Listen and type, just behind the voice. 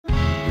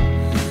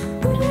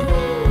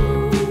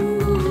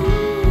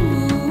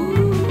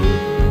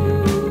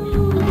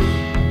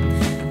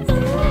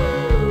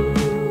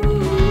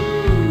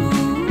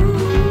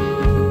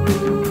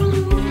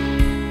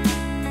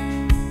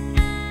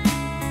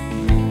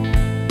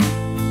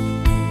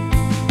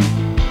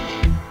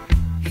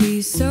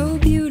He's so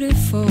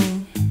beautiful,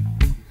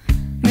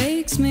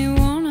 makes me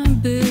wanna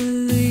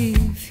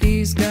believe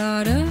he's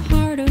got a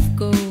heart of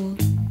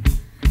gold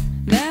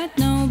that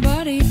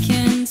nobody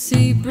can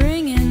see,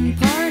 bringing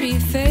party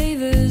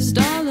favors,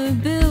 dollar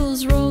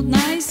bills rolled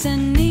nice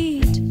and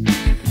neat.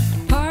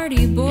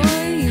 Party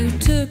boy, you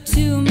took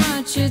too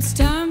much, it's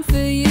time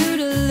for you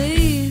to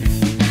leave.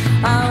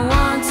 I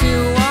want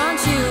you,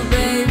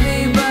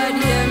 baby, but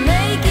you're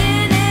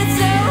making it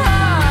so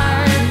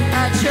hard.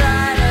 I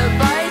try to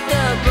bite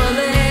the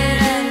bullet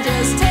and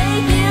just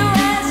take you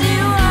as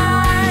you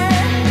are.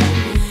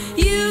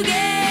 You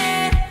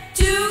get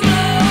too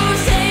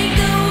close, take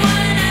the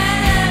one I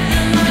love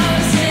the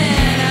most,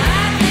 and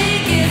I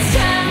think it's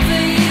time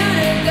for you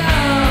to go.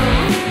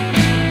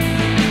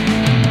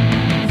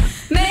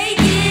 Make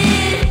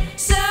it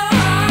so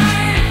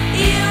hard,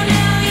 you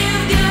know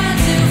you've gone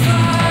too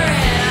far,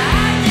 and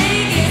I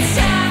think it's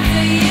time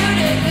for you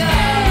to go.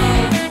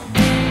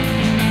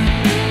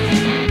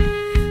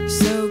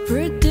 So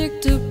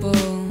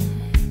predictable,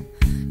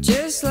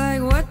 just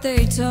like what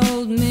they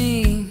told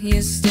me.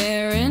 You're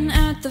staring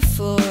at the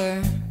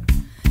floor,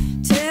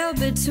 tail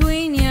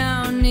between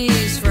your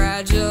knees,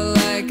 fragile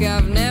like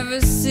I've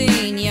never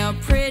seen. You're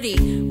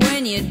pretty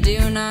when you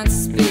do not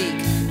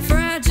speak,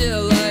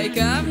 fragile like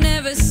I've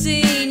never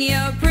seen.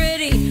 You're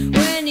pretty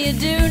when you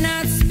do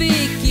not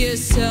speak. You're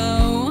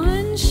so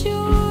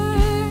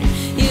unsure,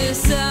 you're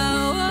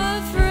so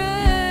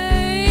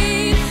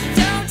afraid.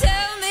 Don't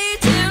tell me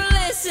to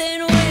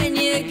listen when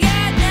you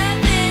got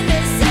nothing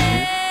to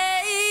say.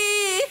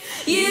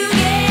 You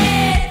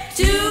get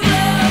too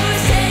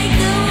close, take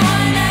the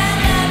one I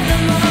love the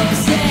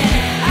most,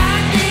 and I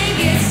think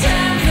it's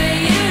time for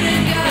you to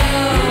go.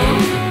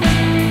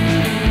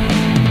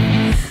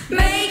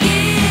 Make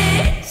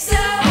it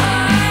so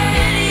hard,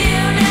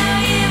 you know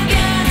you've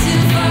gone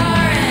too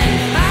far,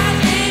 and I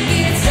think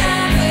it's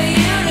time for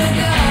you to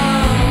go.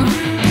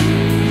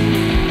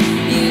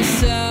 You're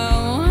so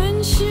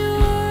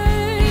unsure,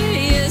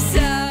 you're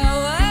so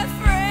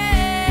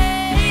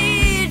afraid.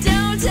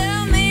 Don't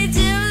tell me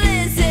to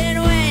listen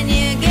when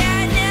you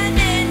got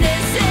nothing to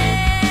say.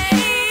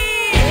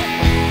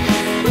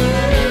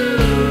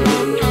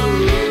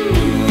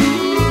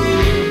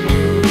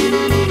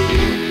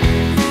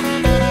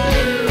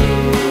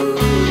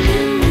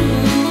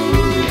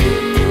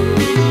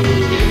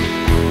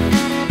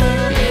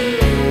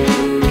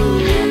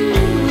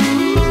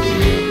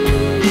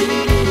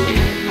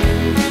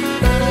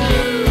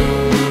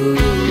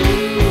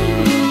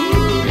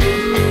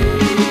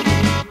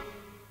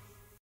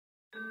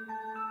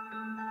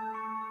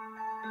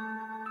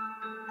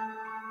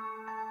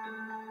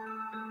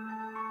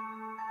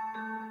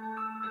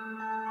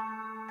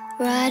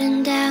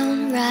 Riding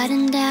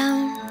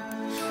down,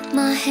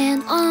 my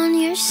hand on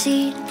your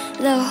seat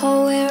the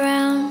whole way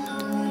round.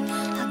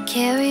 I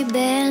carry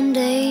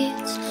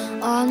band-aids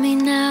on me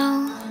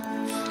now,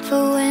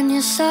 for when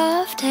your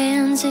soft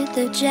hands hit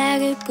the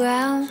jagged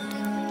ground.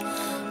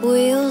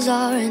 Wheels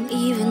aren't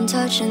even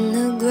touching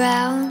the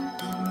ground.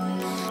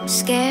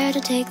 Scared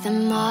to take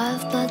them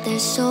off, but they're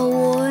so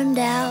worn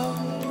down.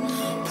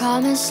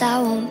 Promise I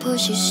won't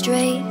push you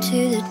straight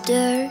to the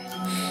dirt.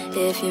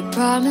 If you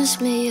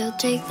promise me you'll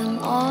take them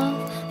off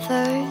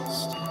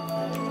first.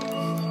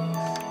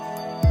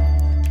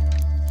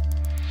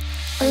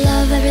 I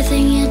love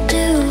everything you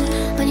do.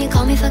 When you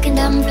call me fucking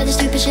dumb for the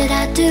stupid shit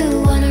I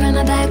do. Wanna run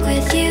my back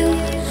with you,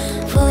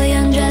 fully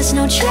undressed,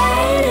 no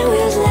training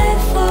wheels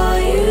left for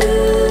you.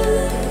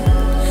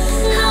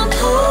 I'll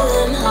pull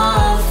them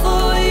hard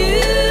for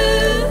you.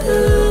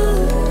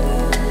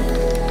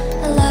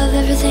 I love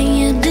everything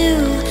you do.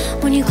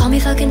 When you call me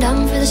fucking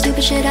dumb for the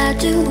stupid shit I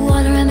do.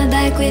 Wanna run my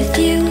back with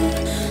you,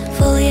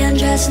 fully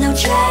undressed, no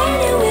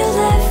training wheels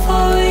left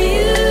for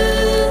you.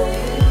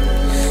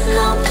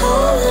 I'll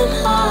pull them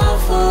hard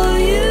for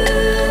you.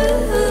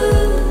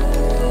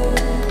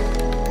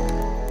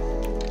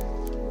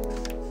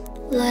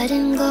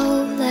 Letting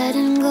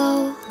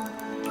go,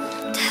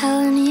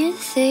 telling you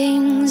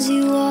things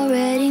you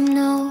already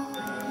know.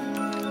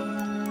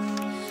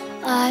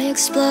 I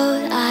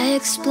explode,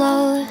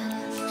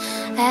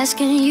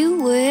 asking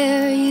you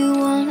where you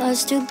want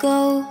us to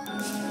go.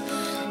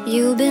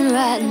 You've been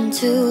riding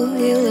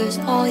two-wheelers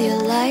all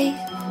your life.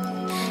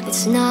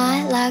 It's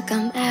not like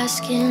I'm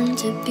asking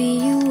to be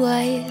your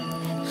wife.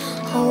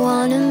 I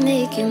wanna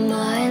make you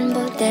mine,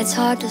 but that's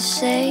hard to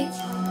say.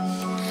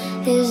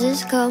 Is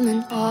this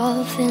coming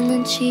off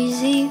in a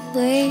cheesy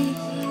way?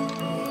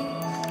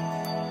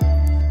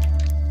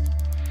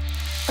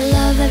 I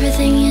love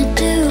everything you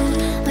do.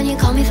 When you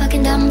call me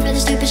fucking dumb for the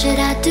stupid shit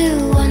I do.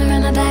 Wanna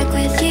run my back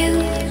with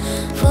you,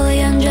 fully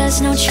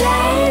undressed, no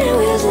training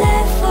wheels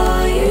left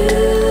for you.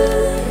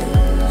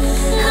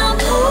 I'll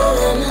pull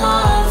them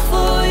hard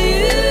for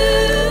you.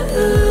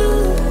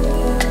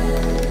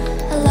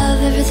 I love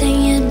everything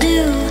you do.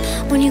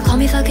 When you call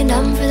me fucking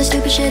dumb for the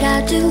stupid shit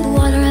I do.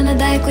 Wanna run my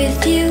back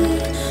with you,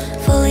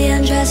 fully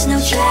undressed, no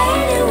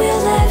training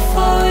wheels left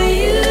for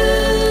you.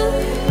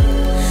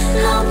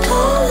 I'll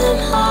pull them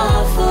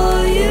hard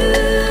for you.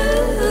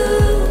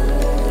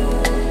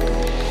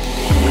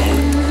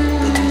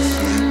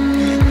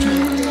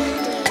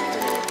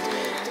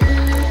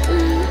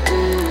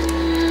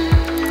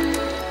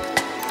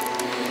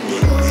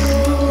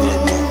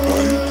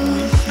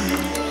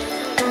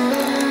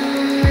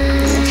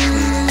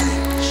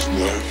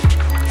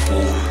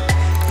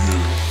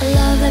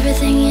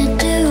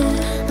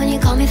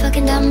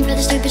 fucking dumb for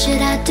the stupid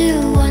shit I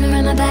do. Wanna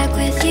ride my back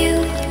with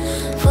you,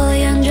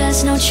 fully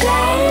undressed, no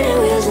training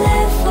wheels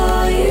left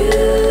for you.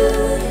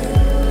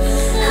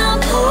 I'll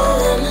pull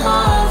them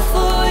hard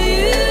for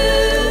you.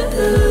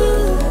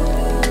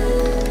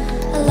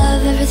 I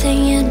love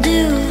everything you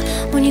do.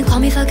 When you call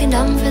me fucking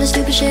dumb for the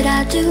stupid shit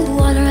I do.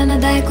 Wanna ride my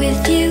back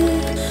with you,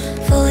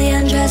 fully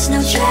undressed,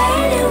 no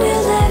training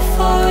wheels left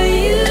for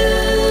you.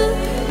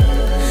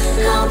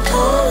 I'll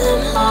pull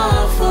them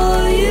hard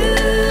for you.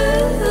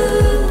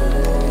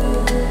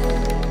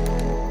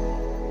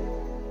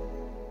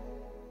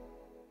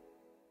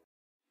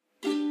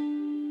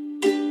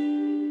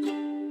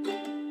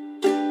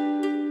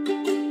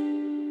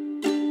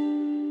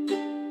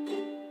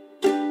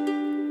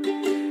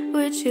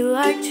 Would you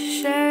like to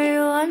share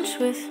your lunch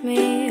with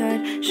me?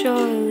 I'd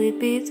surely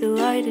be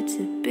delighted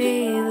to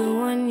be the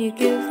one you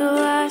give the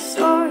last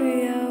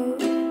Oreo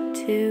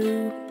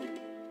to.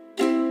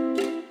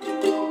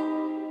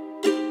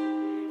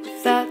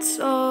 If that's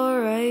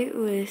alright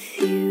with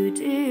you,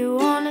 do you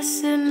wanna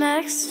sit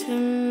next to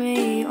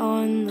me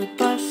on the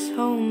bus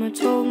home? I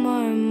told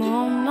my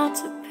mom not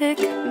to pick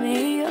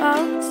me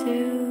up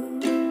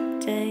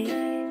today.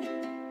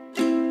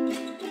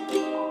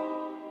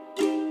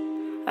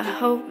 I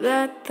hope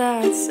that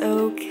that's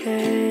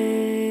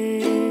okay.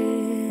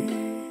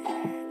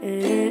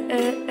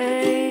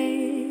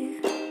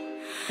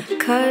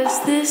 'Cause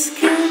this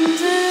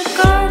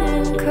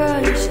kindergarten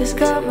crush has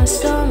got my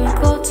stomach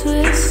all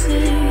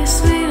twisted. You're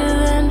sweeter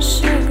than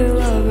sugar,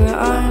 lover,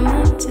 I'm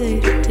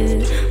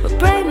addicted. My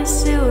brain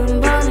is doing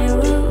bunny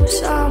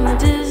loops, I'm a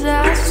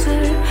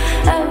disaster.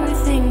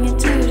 Everything you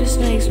do just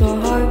makes my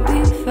heart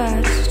beat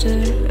faster.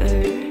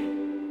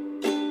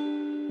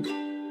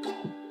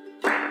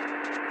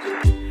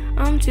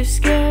 I'm too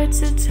scared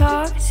to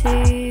talk to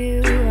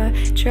you. I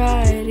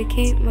try to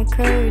keep my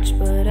courage,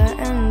 but I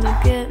end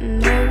up getting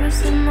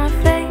nervous and my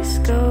face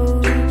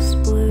goes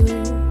blue.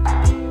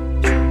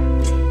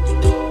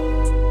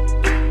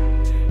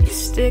 You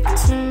stick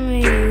to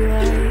me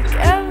like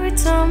every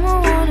time I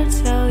wanna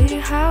tell you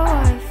how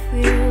I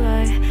feel.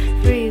 I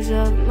freeze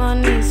up, my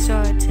knees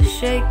start to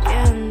shake,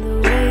 and the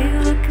way you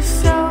look is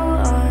so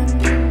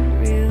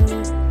unreal.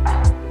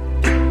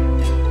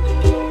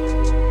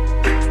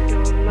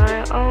 You're my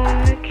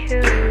own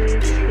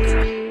Achilles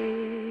heel.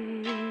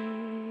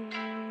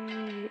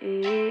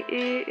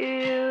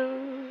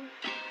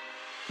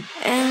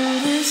 And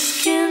this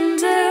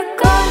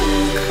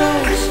kindergarten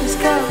crush has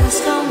got my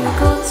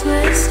stomach all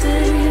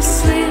twisted. You're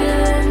sweeter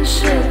than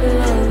sugar,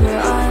 lover,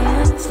 I'm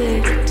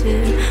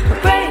addicted. My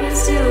brain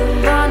is doing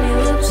bunny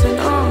lips and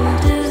I'm a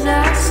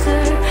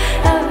disaster.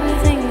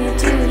 Everything you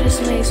do just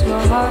makes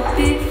my heart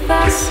beat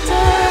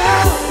faster.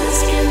 Oh,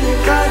 this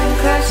kindergarten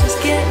crush is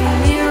getting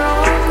me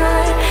wrong.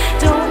 I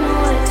don't know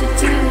what to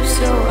do,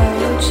 so I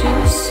wrote you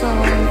a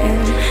song.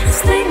 And this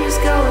thing is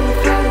going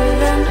further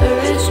than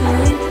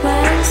originally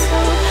planned, so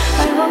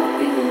I hope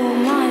you won't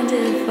mind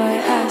if I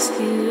ask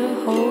you to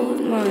hold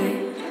my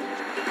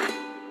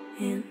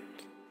hand.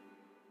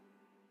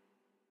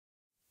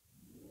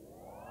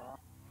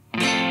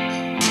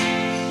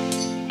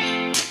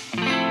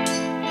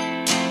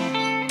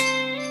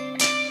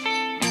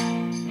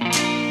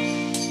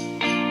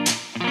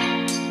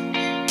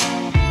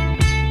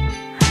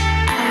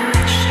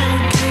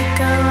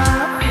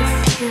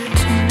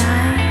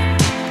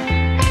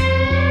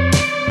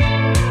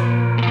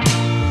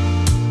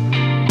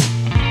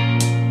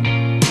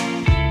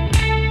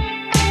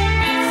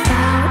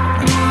 Without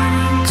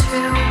wanting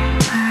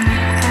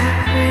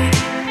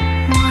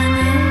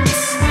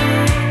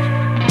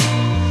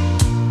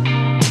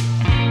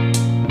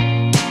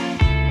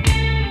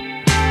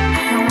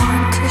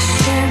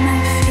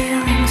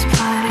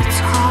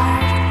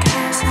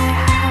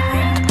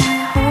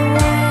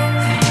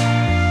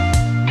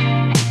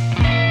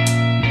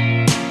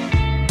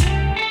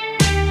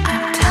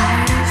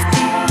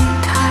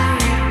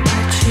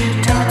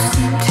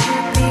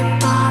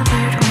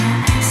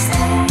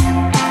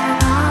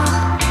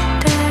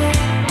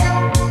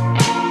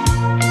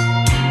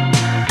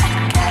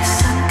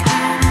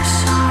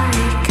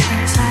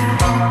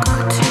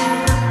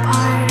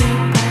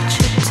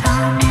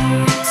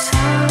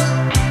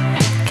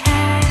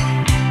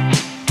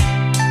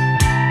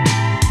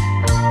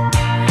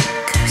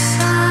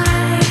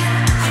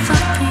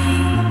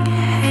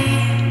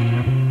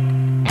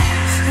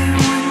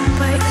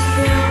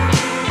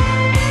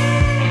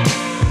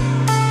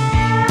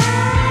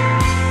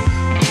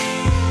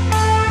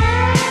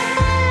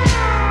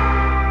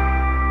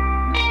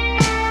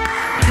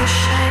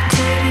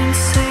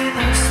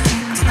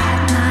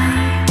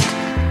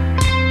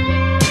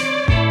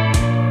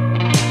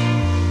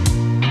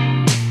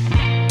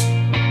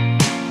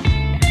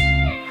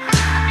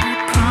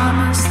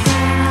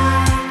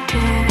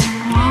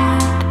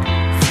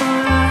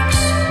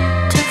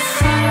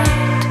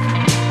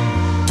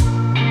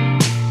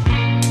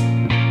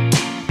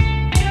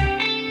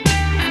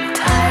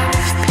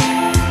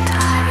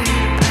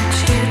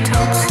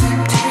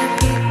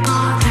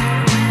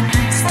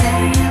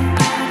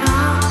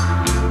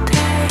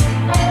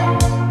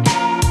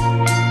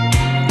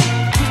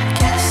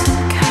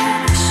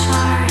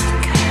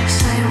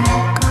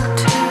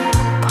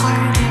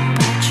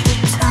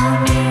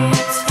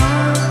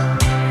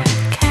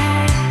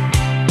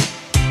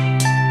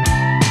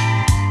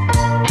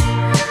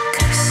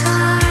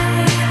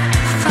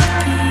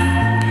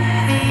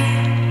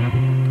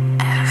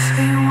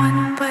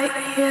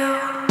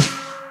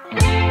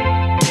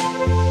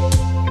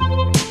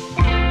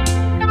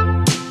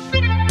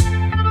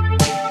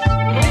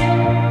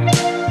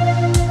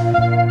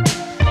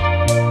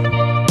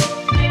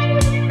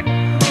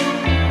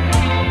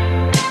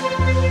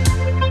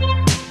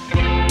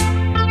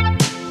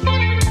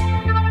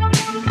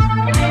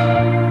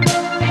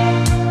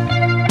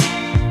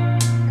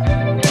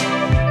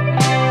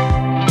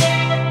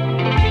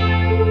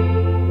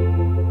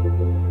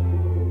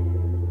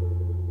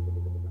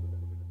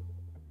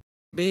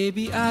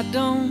I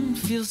don't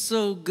feel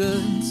so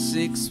good.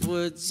 6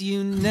 words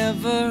you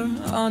never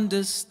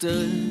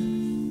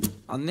understood.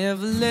 I'll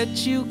never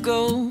let you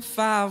go.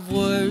 5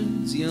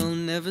 words you'll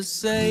never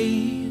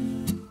say.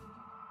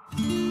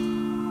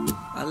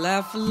 I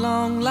laugh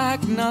along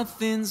like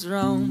nothing's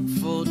wrong.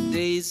 4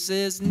 days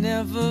says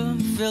never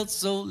felt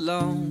so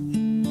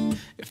long.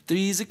 If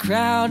 3's a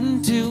crowd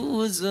and 2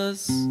 was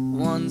us,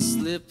 1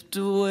 slipped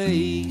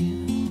away.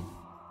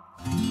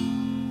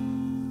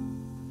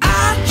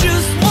 I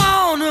just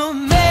wanna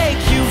make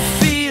you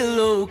feel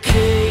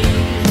okay,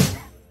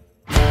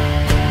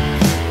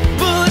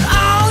 but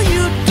all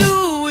you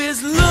do is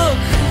look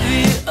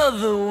the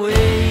other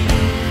way.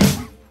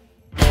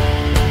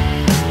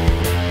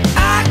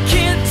 I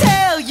can't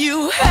tell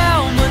you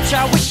how much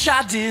I wish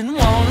I didn't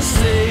wanna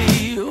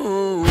say.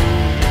 Oh,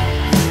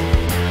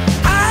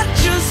 I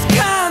just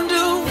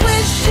kinda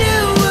wish you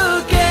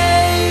were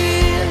gay.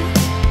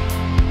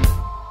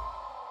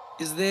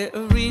 Is there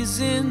a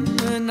reason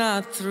we're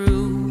not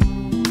through?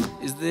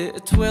 Is there a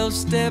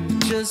 12-step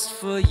just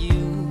for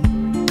you?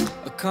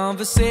 A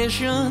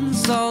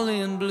conversation's all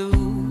in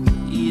blue.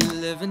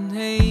 11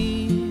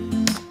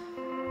 haze,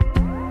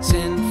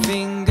 10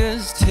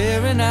 fingers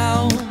tearing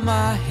out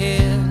my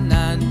hair.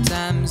 9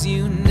 times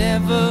you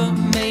never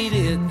made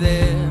it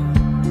there.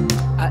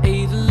 I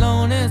ate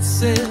alone at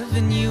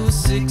 7, you were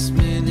 6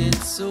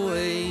 minutes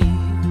away.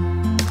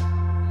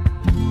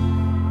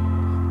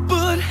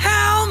 But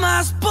how am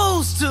I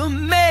supposed to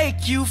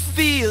make you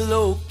feel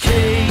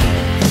okay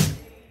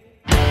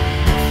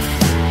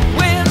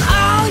when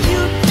all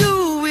you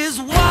do is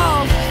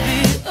walk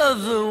the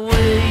other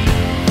way?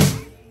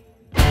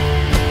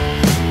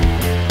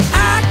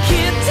 I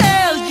can't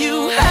tell you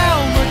how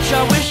much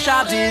I wish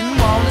I didn't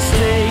wanna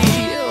stay.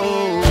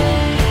 Oh,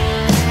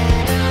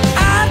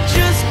 I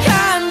just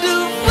kinda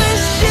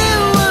wish you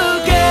were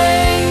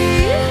gay.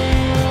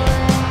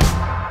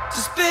 To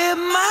spare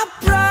my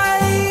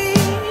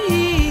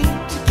pride,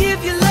 to give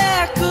you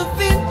lack of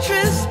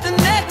interest an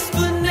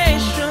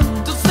explanation.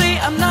 Don't say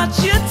I'm not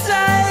your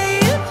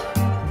type,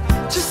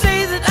 just say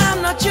that I'm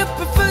not your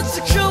preferred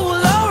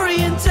sexual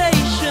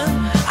orientation.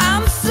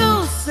 I'm so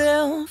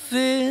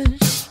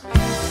selfish,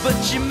 but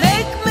you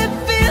make me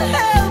feel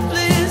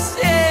helpless,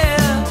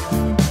 yeah.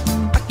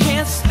 I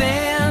can't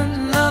stand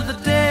another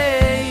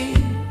day,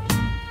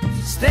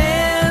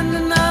 stand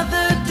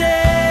another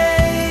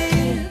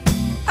day.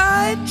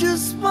 I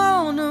just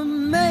wanna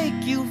make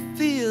you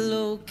feel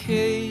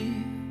okay,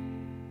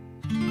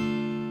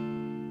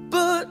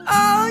 but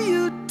all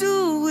you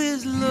do is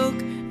look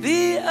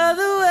the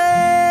other way.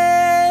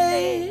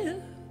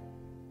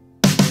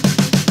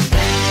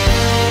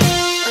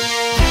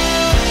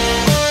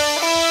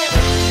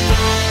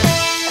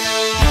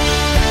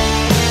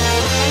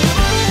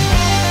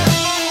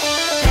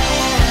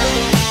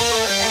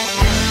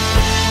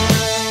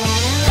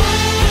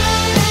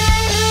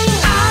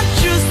 I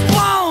just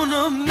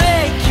wanna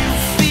make you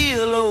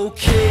feel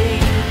okay,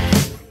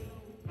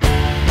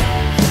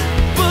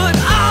 but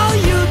all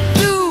you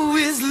do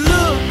is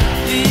look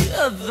the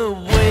other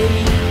way.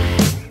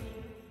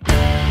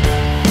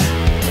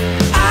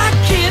 I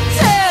can't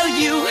tell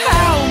you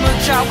how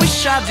much I wish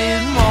I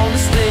didn't wanna